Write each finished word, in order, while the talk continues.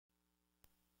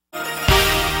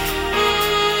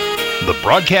The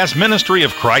broadcast ministry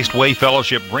of Christ Way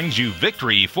Fellowship brings you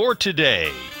Victory for Today.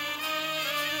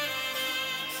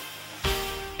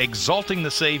 Exalting the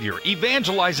Savior,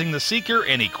 evangelizing the seeker,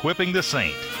 and equipping the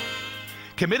saint.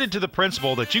 Committed to the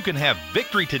principle that you can have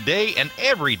victory today and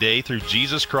every day through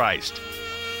Jesus Christ.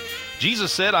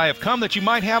 Jesus said, "I have come that you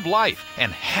might have life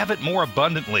and have it more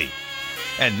abundantly."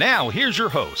 And now, here's your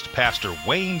host, Pastor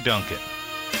Wayne Duncan.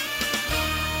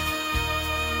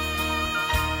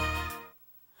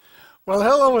 Well,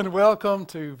 hello and welcome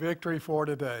to Victory for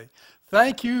Today.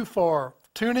 Thank you for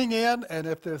tuning in, and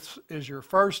if this is your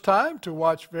first time to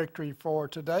watch Victory for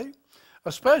Today,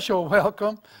 a special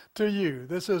welcome to you.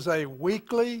 This is a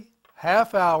weekly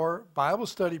half-hour Bible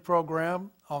study program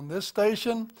on this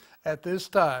station at this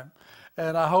time.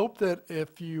 And I hope that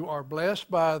if you are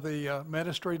blessed by the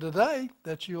ministry today,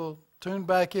 that you'll tune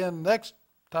back in next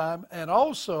time and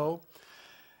also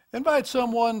invite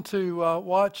someone to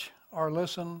watch or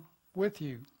listen with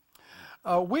you.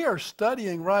 We are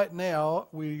studying right now.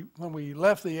 When we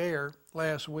left the air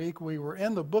last week, we were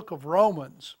in the book of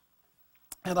Romans.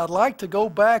 And I'd like to go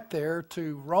back there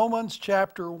to Romans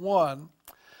chapter 1.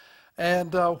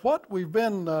 And what we've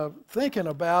been thinking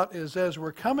about is as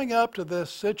we're coming up to this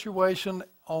situation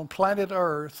on planet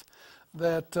Earth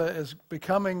that is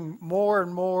becoming more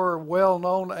and more well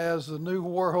known as the New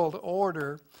World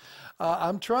Order,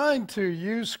 I'm trying to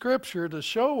use Scripture to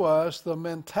show us the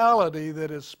mentality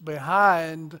that is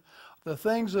behind the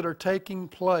things that are taking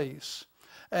place.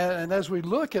 And as we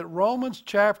look at Romans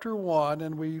chapter 1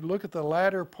 and we look at the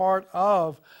latter part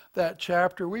of that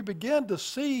chapter, we begin to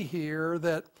see here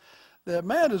that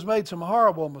man has made some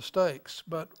horrible mistakes.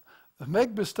 But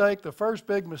the first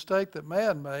big mistake that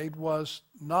man made was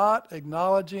not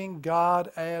acknowledging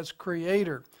God as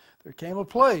creator. There came a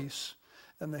place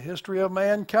in the history of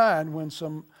mankind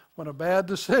when a bad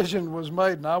decision was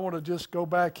made. And I want to just go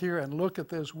back here and look at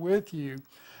this with you.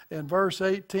 In verse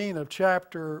 18 of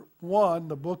chapter 1,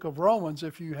 the book of Romans,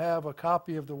 if you have a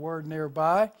copy of the Word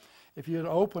nearby, if you'd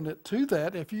open it to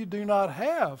that. If you do not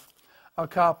have a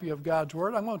copy of God's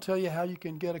Word, I'm going to tell you how you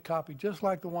can get a copy just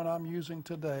like the one I'm using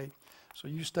today. So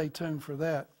you stay tuned for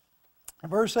that.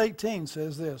 Verse 18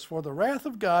 says this, "For the wrath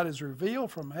of God is revealed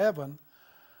from heaven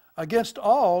against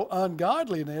all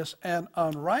ungodliness and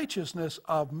unrighteousness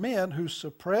of men who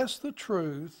suppress the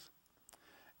truth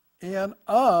in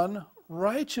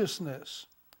unrighteousness,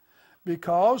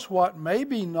 because what may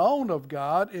be known of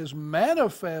God is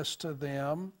manifest to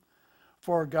them,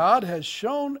 for God has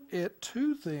shown it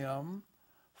to them.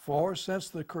 For since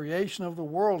the creation of the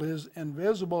world, his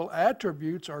invisible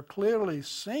attributes are clearly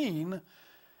seen,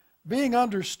 being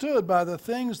understood by the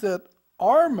things that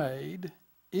are made,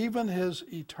 even his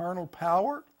eternal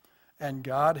power and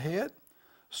Godhead,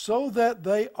 so that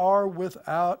they are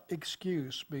without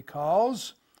excuse.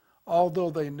 Because although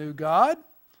they knew God,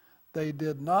 they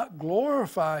did not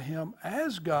glorify him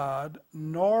as God,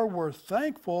 nor were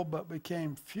thankful, but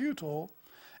became futile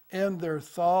in their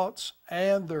thoughts,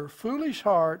 and their foolish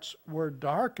hearts were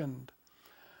darkened."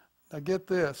 Now get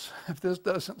this, if this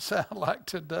doesn't sound like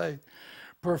today.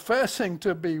 "Professing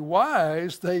to be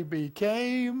wise, they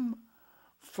became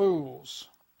fools,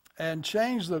 and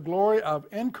changed the glory of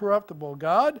incorruptible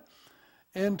God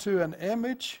into an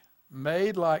image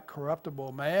made like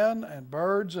corruptible man and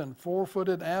birds and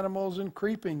four-footed animals and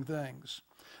creeping things."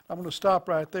 I'm going to stop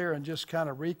right there and just kind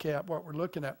of recap what we're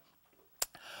looking at.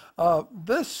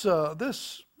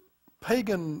 This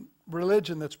pagan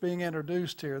religion that's being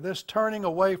introduced here, this turning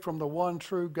away from the one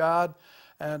true God,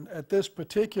 and at this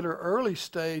particular early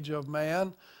stage of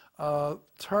man,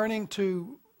 turning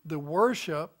to the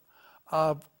worship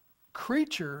of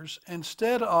creatures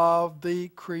instead of the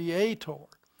Creator.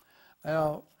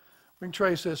 Now, we can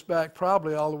trace this back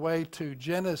probably all the way to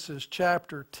Genesis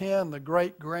chapter 10, the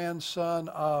great-grandson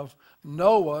of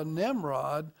Noah,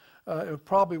 Nimrod. It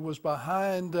probably was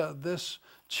behind this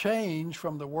change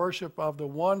from the worship of the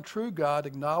one true God,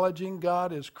 acknowledging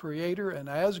God as creator and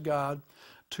as God,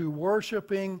 to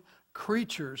worshiping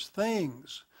creatures,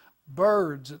 things,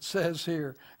 birds, it says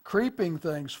here, creeping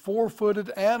things, four-footed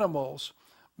animals,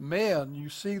 men. You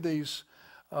see these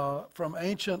from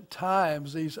ancient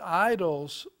times, these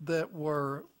idols that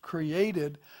were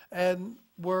created and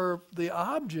were the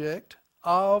object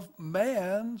of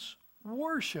man's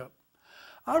worship.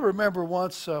 I remember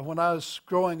once when I was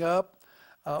growing up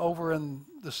over in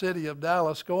the city of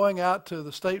Dallas, going out to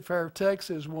the State Fair of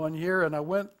Texas one year, and I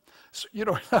went, you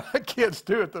know, kids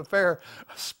do at the fair,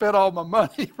 spent all my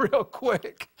money real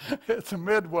quick at the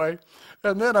Midway,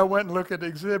 and then I went and looked at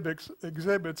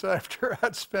exhibits after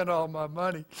I'd spent all my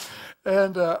money.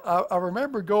 And I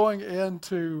remember going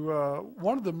into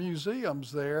one of the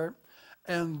museums there,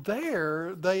 And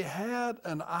there they had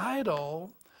an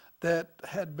idol that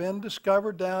had been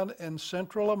discovered down in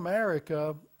Central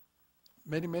America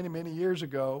many, many, many years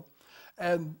ago.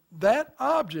 And that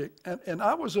object, and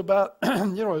I was about,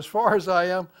 as far as I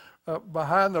am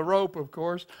behind the rope, of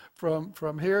course,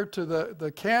 from here to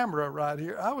the camera right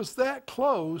here, I was that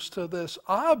close to this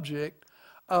object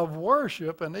of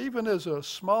worship. And even as a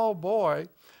small boy,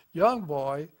 young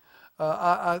boy,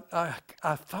 I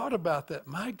thought about that.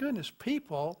 My goodness,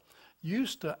 people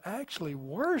used to actually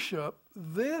worship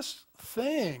this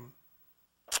thing.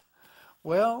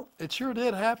 Well, it sure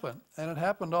did happen, and it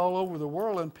happened all over the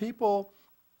world, and people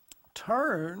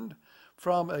turned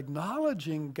from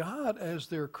acknowledging God as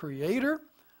their creator,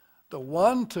 the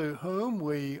one to whom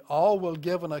we all will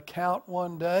give an account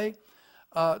one day,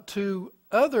 to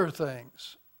other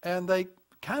things. And they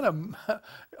kind of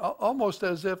almost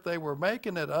as if they were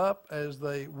making it up as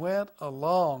they went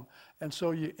along. And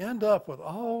so you end up with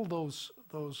all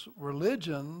those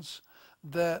religions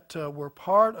that were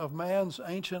part of man's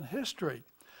ancient history.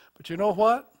 But you know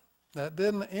what? That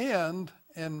didn't end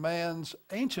in man's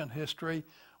ancient history.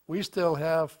 We still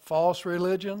have false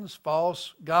religions,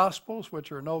 false gospels,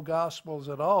 which are no gospels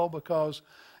at all, because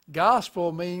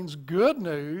gospel means good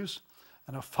news,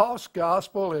 and a false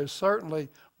gospel is certainly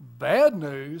bad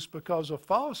news, because a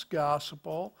false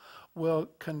gospel will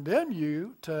condemn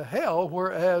you to hell,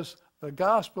 whereas the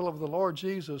gospel of the Lord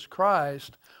Jesus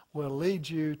Christ will lead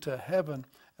you to heaven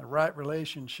and right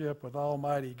relationship with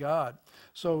Almighty God.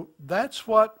 So that's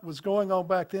what was going on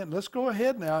back then. Let's go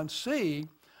ahead now and see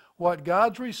what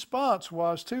God's response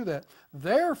was to that.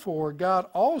 Therefore, God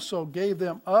also gave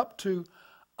them up to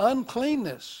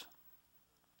uncleanness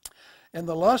in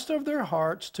the lust of their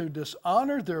hearts, to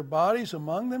dishonor their bodies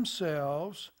among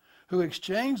themselves, who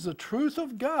exchanged the truth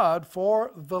of God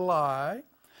for the lie,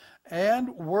 and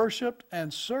worshiped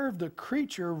and served the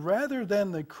creature rather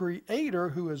than the Creator,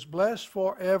 who is blessed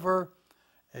forever.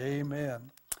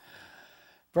 Amen.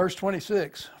 Verse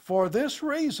 26, for this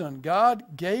reason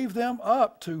God gave them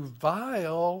up to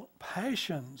vile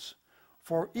passions,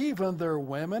 for even their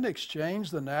women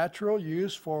exchanged the natural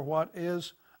use for what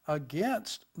is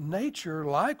against nature.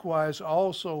 Likewise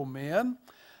also men,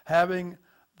 having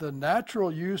the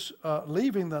natural use,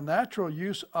 leaving the natural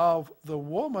use of the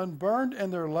woman, burned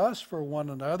in their lust for one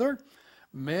another,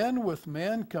 men with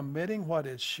men committing what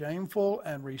is shameful,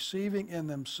 and receiving in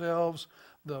themselves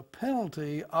the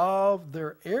penalty of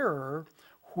their error,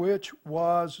 which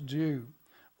was due.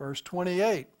 Verse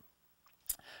 28,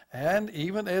 and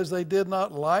even as they did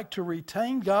not like to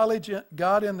retain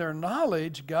God in their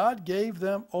knowledge, God gave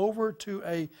them over to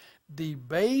a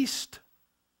debased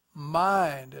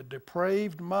mind, a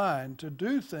depraved mind, to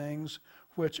do things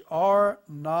which are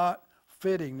not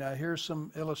fitting. Now here's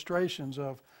some illustrations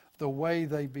of the way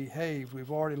they behaved.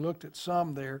 We've already looked at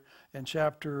some there in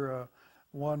chapter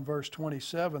 1 verse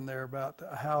 27 there about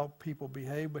how people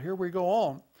behave, but here we go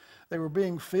on. They were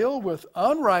being filled with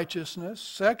unrighteousness,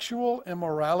 sexual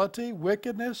immorality,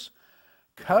 wickedness,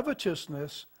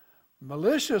 covetousness,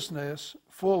 maliciousness,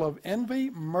 full of envy,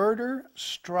 murder,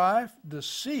 strife,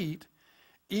 deceit,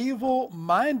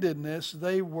 evil-mindedness.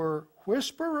 They were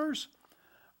whisperers,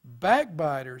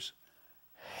 backbiters,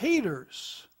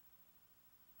 haters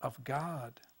of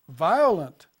God,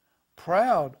 violent,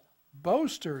 proud,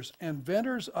 boasters,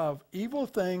 inventors of evil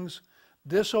things,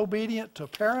 disobedient to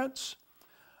parents,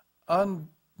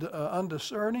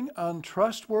 undiscerning,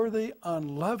 untrustworthy,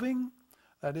 unloving,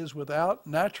 that is, without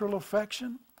natural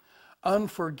affection,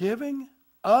 unforgiving,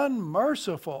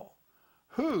 unmerciful,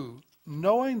 who,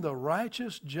 knowing the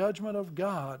righteous judgment of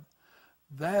God,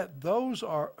 that those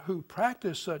who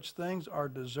practice such things are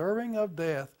deserving of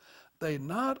death, they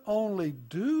not only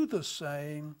do the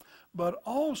same, but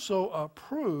also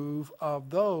approve of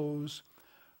those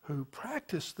who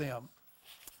practice them.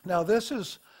 Now this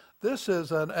is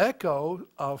an echo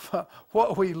of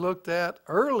what we looked at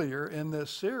earlier in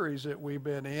this series that we've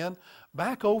been in,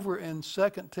 back over in 2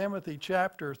 Timothy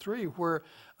chapter 3, where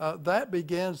that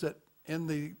begins that in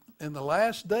the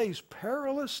last days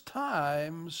perilous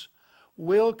times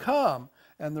will come.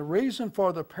 And the reason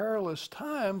for the perilous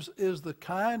times is the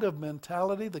kind of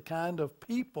mentality, the kind of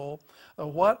people,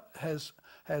 what has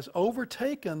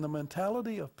overtaken the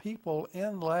mentality of people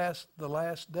in the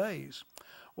last days.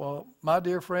 Well, my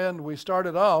dear friend, we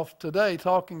started off today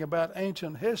talking about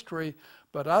ancient history,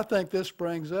 but I think this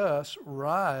brings us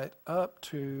right up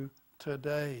to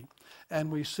today.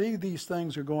 And we see these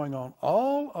things are going on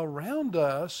all around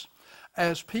us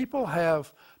as people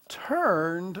have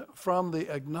turned from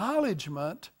the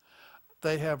acknowledgement,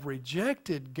 they have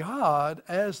rejected God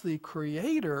as the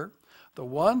Creator. the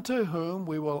one to whom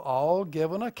we will all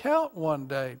give an account one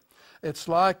day. It's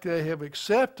like they have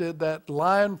accepted that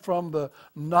line from the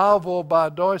novel by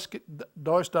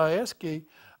Dostoevsky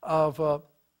of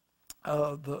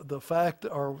the fact,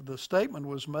 or the statement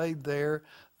was made there,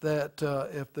 that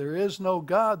if there is no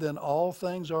God, then all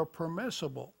things are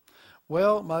permissible.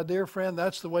 Well, my dear friend,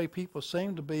 that's the way people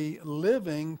seem to be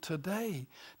living today.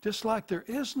 Just like there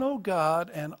is no God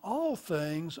and all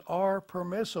things are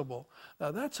permissible.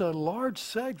 Now, that's a large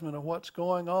segment of what's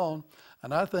going on.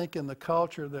 And I think in the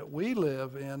culture that we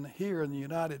live in here in the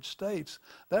United States,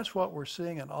 that's what we're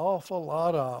seeing an awful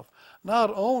lot of.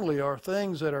 Not only are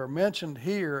things that are mentioned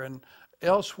here and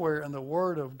elsewhere in the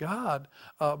Word of God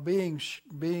being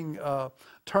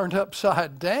turned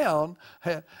upside down,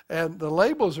 and the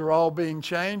labels are all being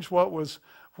changed. What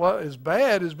is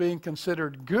bad is being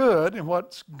considered good, and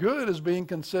what's good is being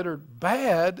considered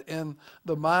bad in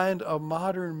the mind of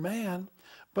modern man.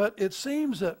 But it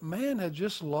seems that man had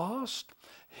just lost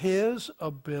his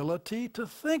ability to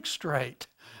think straight.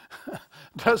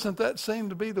 Doesn't that seem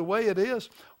to be the way it is?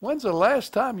 When's the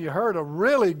last time you heard a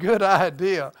really good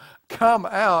idea come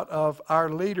out of our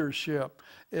leadership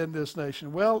in this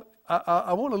nation? Well,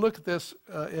 I want to look at this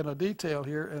in a detail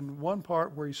here in one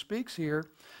part where he speaks here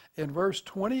in verse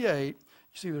 28. You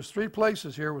see there's three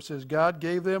places here where it says God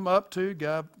gave them up to,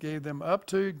 God gave them up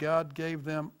to, God gave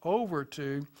them over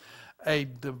to a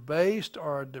debased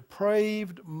or a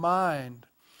depraved mind.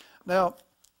 Now,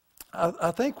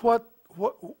 I think what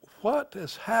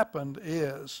has happened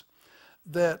is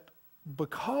that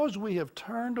because we have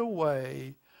turned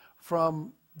away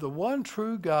from the one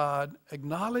true God,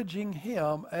 acknowledging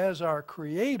Him as our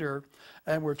Creator,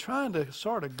 and we're trying to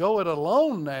sort of go it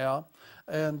alone now,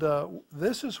 and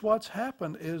this is what's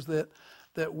happened, is that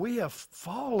we have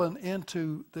fallen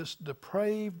into this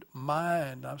depraved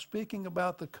mind. I'm speaking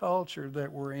about the culture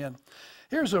that we're in.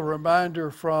 Here's a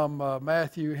reminder from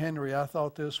Matthew Henry. I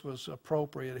thought this was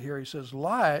appropriate here. He says,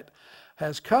 "Light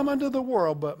has come into the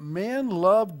world, but men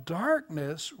love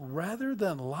darkness rather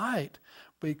than light,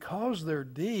 because their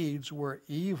deeds were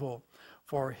evil.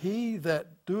 For he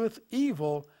that doeth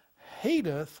evil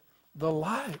hateth the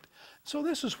light." So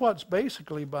this is what's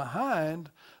basically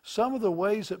behind some of the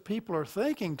ways that people are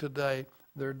thinking today.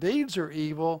 Their deeds are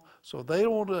evil, so they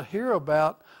don't want to hear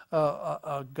about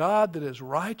a God that is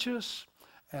righteous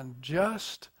and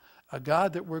just, a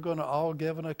God that we're going to all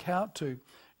give an account to.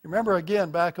 Remember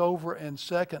again back over in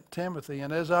 2 Timothy,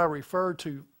 and as I referred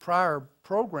to prior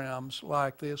programs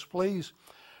like this, please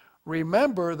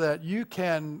remember that you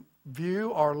can view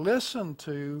or listen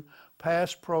to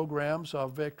past programs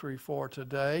of Victory for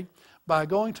Today by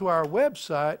going to our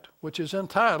website, which is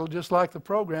entitled, just like the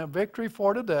program,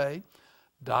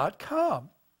 victoryfortoday.com.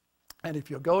 And if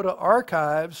you'll go to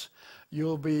Archives,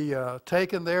 you'll be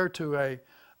taken there to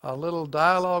a little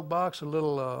dialog box, a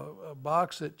little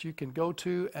box that you can go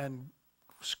to and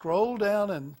scroll down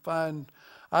and find,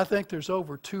 I think there's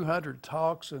over 200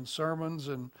 talks and sermons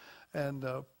and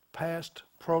past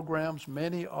programs.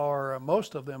 Many are,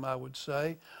 most of them I would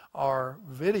say, are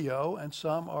video and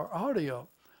some are audio.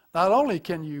 Not only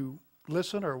can you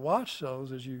listen or watch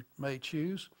those as you may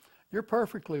choose, you're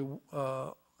perfectly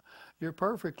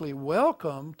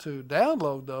welcome to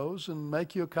download those and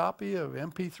make you a copy of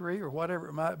MP3 or whatever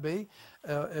it might be,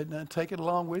 and then take it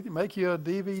along with you. Make you a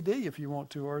DVD if you want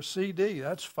to, or a CD.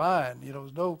 That's fine.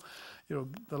 The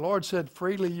Lord said,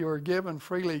 "Freely you are given,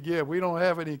 freely give." We don't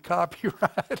have any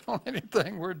copyright on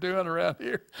anything we're doing around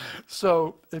here.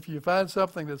 So if you find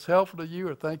something that's helpful to you,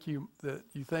 or that you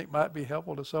think might be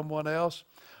helpful to someone else,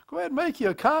 go ahead and make you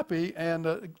a copy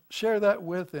and share that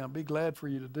with them. Be glad for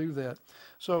you to do that.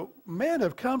 So men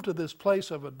have come to this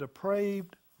place of a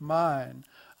depraved mind,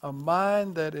 a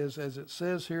mind that is, as it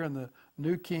says here in the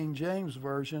New King James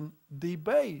Version,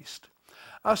 debased.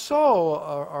 I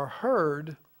saw or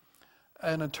heard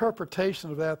an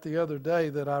interpretation of that the other day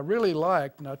that I really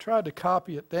liked, and I tried to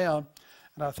copy it down,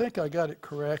 and I think I got it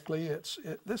correctly.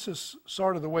 This is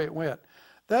sort of the way it went.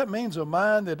 That means a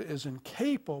mind that is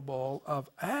incapable of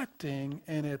acting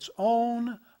in its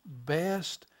own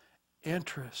best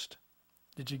interest.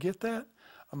 Did you get that?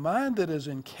 A mind that is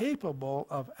incapable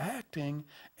of acting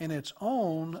in its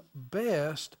own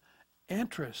best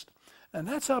interest. And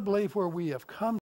that's, I believe, where we have come